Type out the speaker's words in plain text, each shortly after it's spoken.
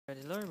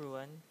Hello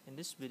everyone, in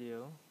this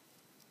video,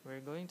 we're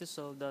going to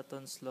solve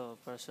Dalton's law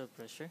of partial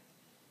pressure.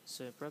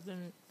 So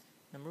problem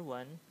number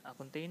 1, a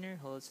container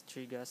holds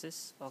three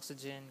gases,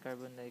 oxygen,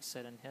 carbon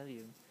dioxide, and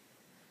helium.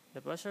 The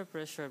partial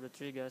pressure of the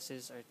three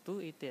gases are 2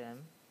 atm,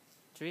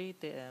 3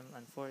 atm,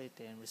 and 4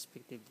 atm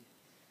respectively.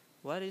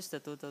 What is the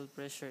total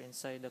pressure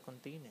inside the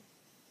container?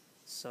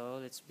 So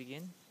let's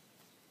begin.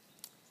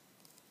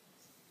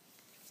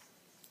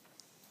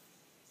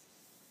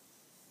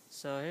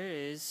 So here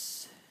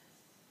is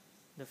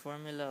the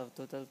formula of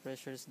total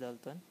pressures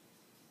Dalton.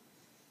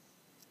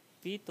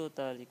 P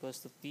total equals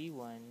to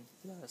P1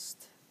 plus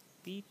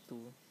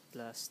P2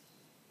 plus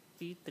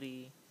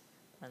P3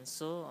 and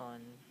so on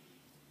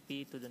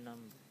P to the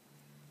number.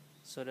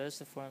 So that's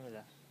the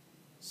formula.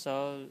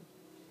 So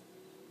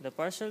the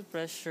partial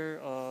pressure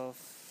of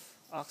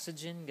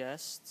oxygen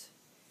gas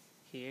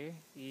here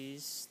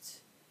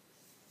is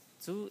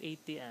 2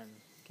 atm.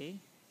 Okay,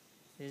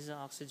 this is an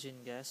oxygen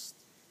gas,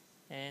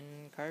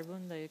 and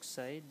carbon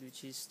dioxide,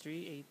 which is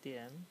 3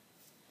 atm,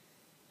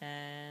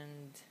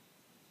 and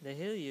the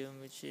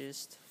helium, which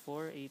is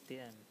 4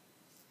 atm.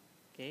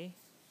 Okay,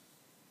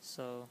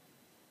 so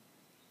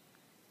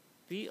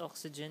P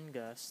oxygen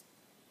gas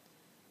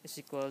is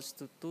equals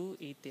to 2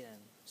 atm,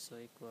 so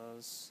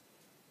equals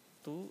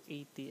 2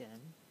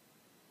 atm,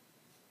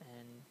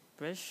 and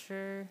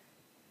pressure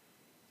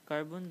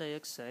carbon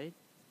dioxide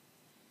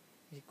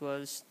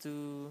equals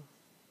to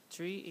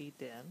 3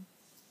 atm,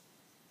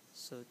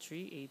 so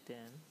 3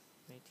 atm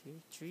right here,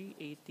 3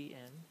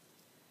 atm,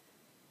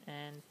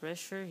 and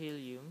pressure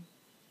helium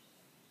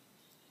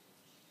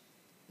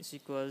is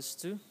equals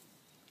to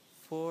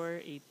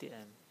 4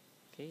 atm.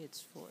 Okay,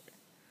 it's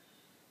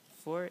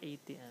 4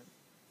 atm.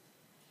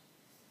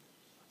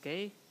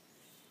 Okay,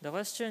 the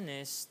question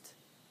is,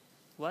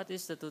 what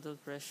is the total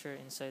pressure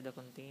inside the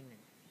container?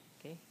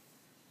 Okay,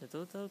 the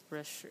total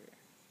pressure,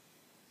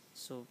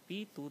 so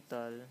P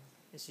total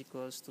is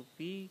equals to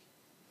P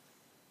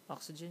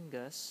oxygen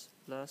gas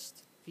plus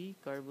P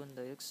carbon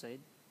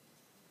dioxide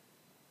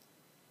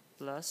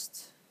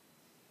plus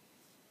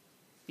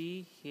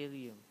P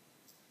helium.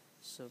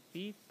 So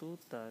P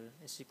total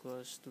is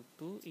equals to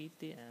 2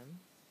 atm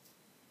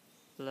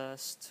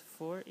plus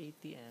 4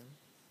 atm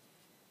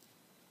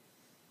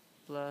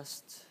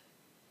plus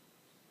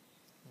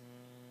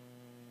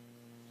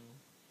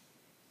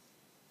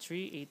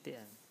 3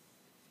 atm.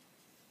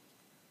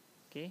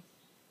 Okay,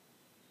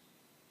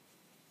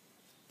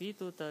 P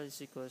total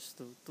is equals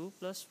to 2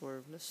 plus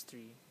 4 plus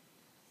 3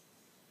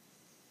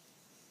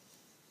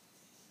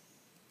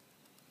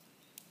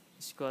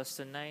 is equals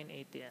to 9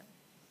 atm.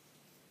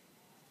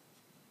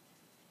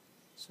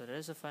 So that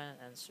is the final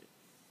answer.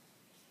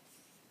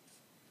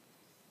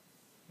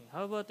 Okay,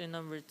 how about in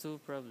number 2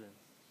 problem?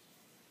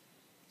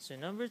 So in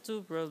number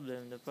 2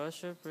 problem, the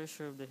partial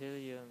pressure of the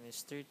helium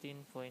is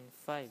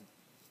 13.5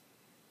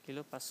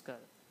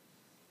 kilopascal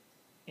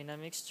in a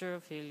mixture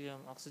of helium,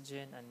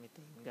 oxygen, and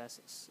methane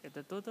gases. If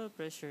the total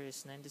pressure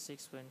is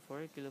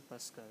 96.4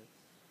 kilopascal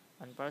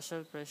and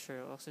partial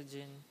pressure of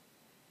oxygen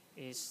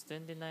is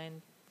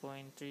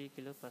 29.3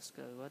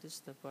 kilopascal, what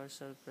is the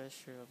partial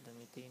pressure of the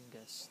methane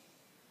gas?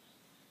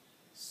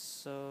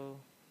 So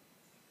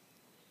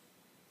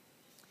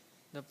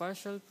the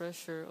partial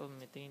pressure of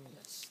methane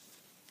gas.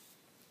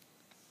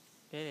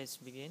 Okay, let's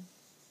begin.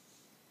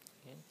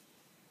 Okay,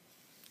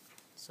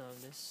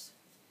 solve this.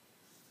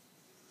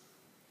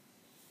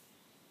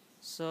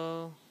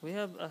 So we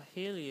have a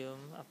helium,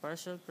 a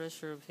partial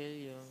pressure of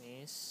helium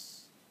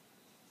is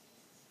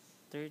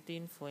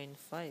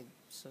 13.5.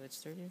 So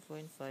it's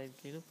 13.5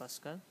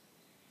 kilopascal.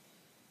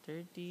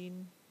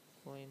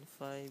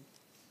 13.5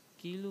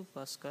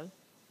 kilopascal.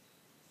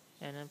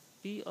 And a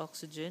P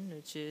oxygen,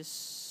 which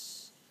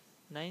is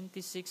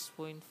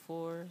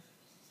 96.4.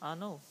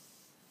 No,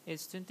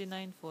 it's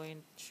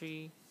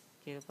 29.3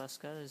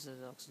 kilopascal. This is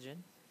the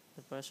oxygen.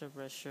 The partial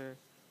pressure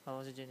of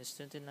oxygen is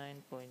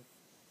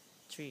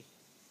 29.3.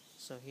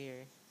 So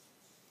here,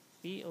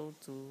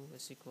 PO2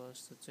 is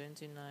equals to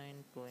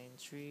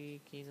 29.3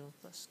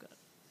 kilopascal.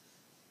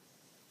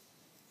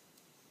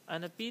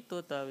 And the P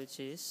total, which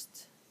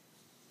is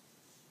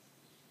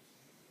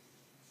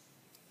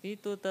P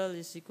total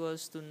is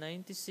equals to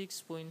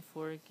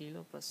 96.4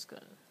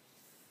 kilopascal.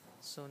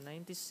 So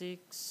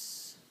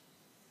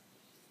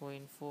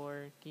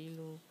 96.4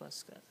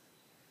 kilopascal.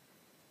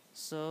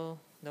 So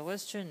the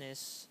question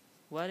is,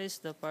 what is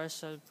the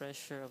partial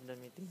pressure of the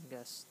methane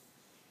gas?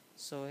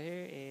 So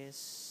here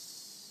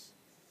is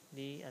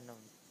the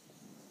unknown.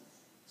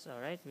 So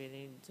alright, we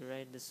need to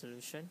write the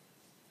solution.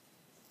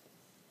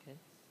 Okay.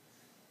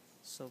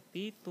 So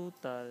P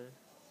total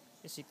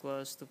is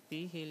equals to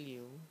P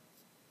helium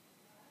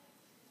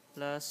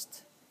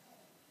plus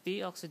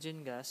P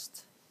oxygen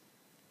gas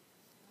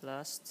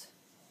plus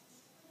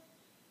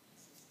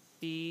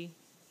P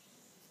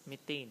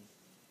methane.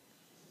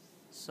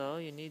 So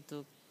you need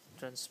to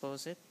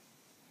transpose it.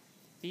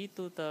 P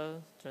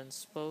total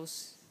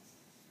transpose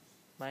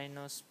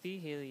minus P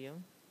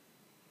helium,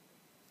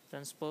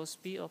 transpose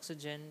P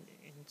oxygen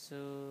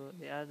into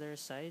the other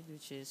side,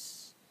 which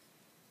is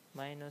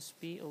minus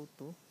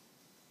PO2,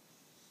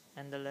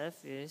 and the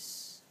left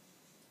is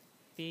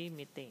P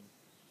methane.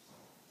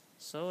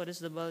 So what is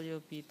the value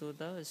of P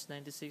total? It's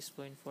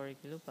 96.4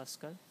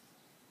 kilopascal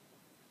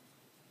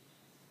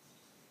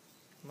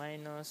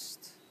minus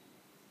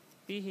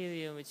P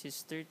helium, which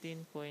is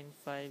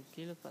 13.5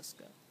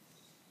 kilopascal.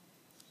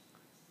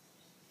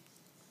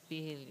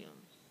 P helium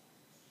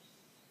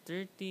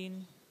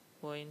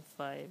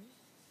 13.5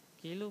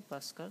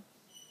 kilopascal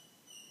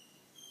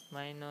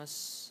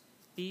minus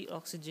P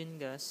oxygen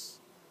gas,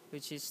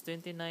 which is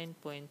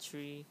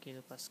 29.3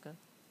 kilopascal.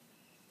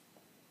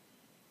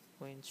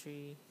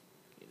 0.3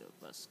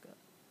 kilopascal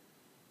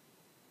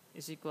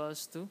is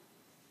equals to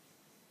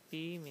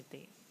P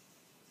methane.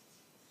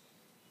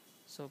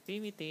 So P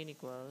methane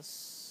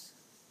equals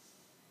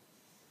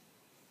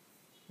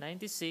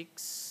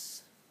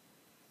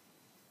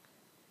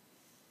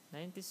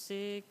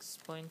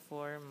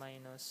 96.4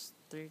 minus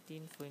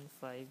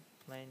 13.5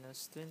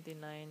 minus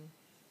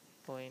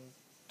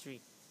 29.3.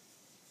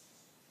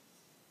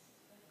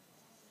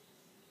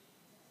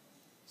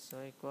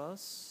 So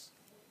equals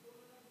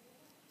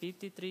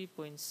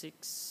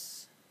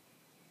 53.6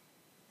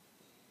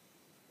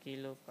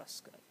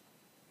 kilopascal.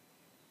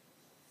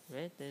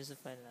 Right, there's the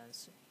final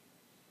answer.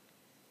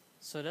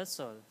 So that's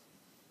all.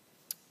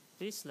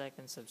 Please like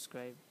and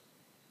subscribe.